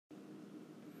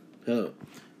Hello,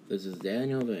 this is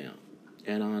Daniel Van,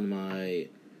 and on the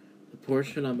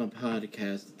portion of my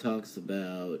podcast that talks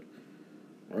about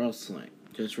wrestling,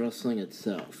 just wrestling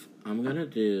itself, I'm going to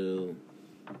do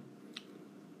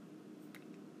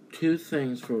two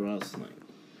things for wrestling.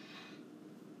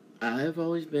 I've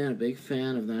always been a big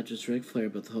fan of not just Ric Flair,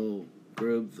 but the whole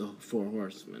group, the Four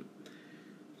Horsemen.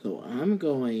 So I'm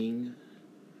going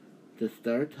to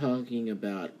start talking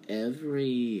about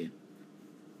every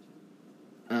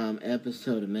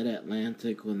episode of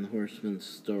Mid-Atlantic when the Horsemen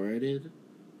started.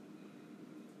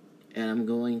 And I'm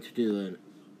going to do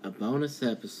a bonus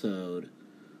episode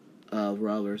of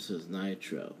Raw vs.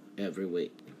 Nitro every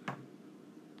week.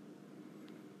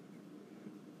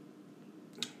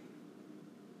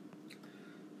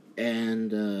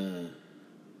 And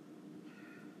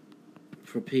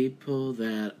for people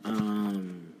that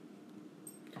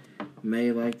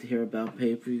may like to hear about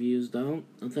pay-per-views, don't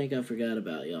think I forgot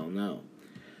about y'all. No,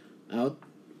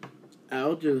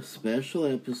 I'll do a special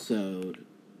episode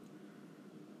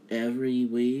every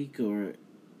week, or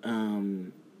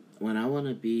when I want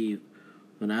to be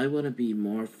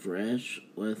more fresh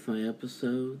with my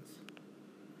episodes.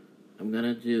 I'm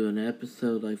gonna do an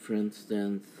episode, like, for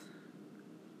instance,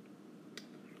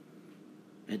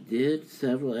 I did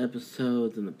several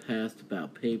episodes in the past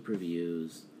about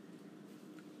pay-per-views.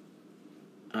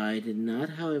 I did not,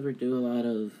 however, do a lot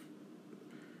of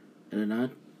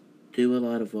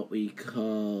what we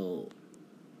call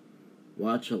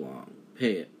watch-along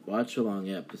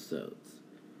episodes.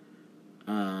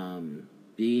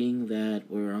 Being that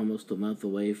we're almost a month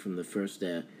away from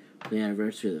the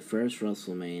anniversary of the first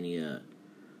WrestleMania,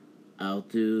 I'll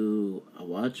do a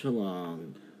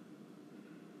watch-along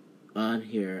on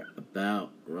here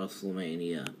about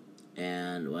WrestleMania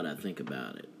and what I think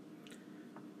about it.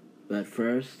 But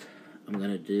first, I'm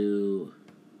gonna do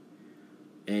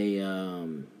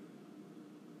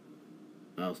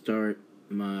I'll start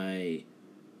my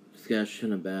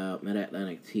discussion about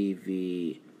Mid-Atlantic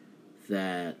TV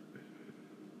that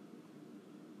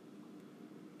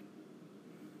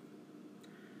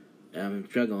I'm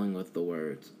struggling with the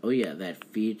words. Oh yeah, that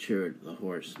featured the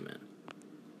Horsemen.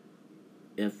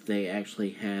 If they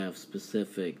actually have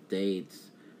specific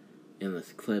dates in the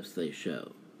clips they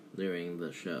show during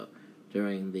the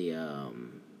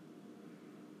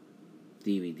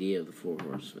DVD of the Four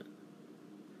Horsemen.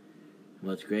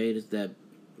 What's great is that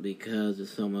because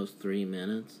it's almost 3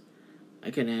 minutes, I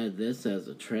can add this as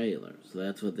a trailer. So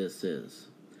that's what this is.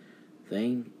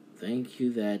 Thank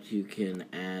you that you can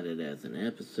add it as an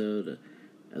episode,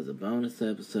 as a bonus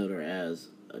episode, or as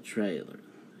a trailer.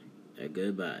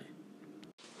 Goodbye.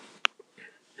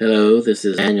 Hello, this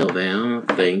is Daniel Van.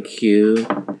 Thank you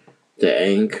to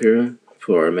Anchor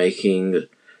for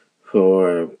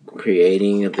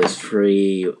creating this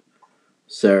free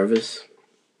service,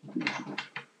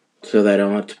 so that I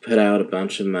don't have to put out a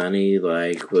bunch of money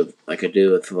like I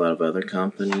do with a lot of other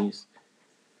companies.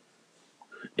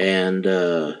 And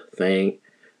I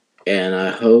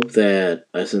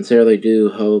sincerely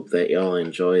do hope that y'all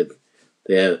enjoyed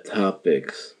the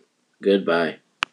topics. Goodbye.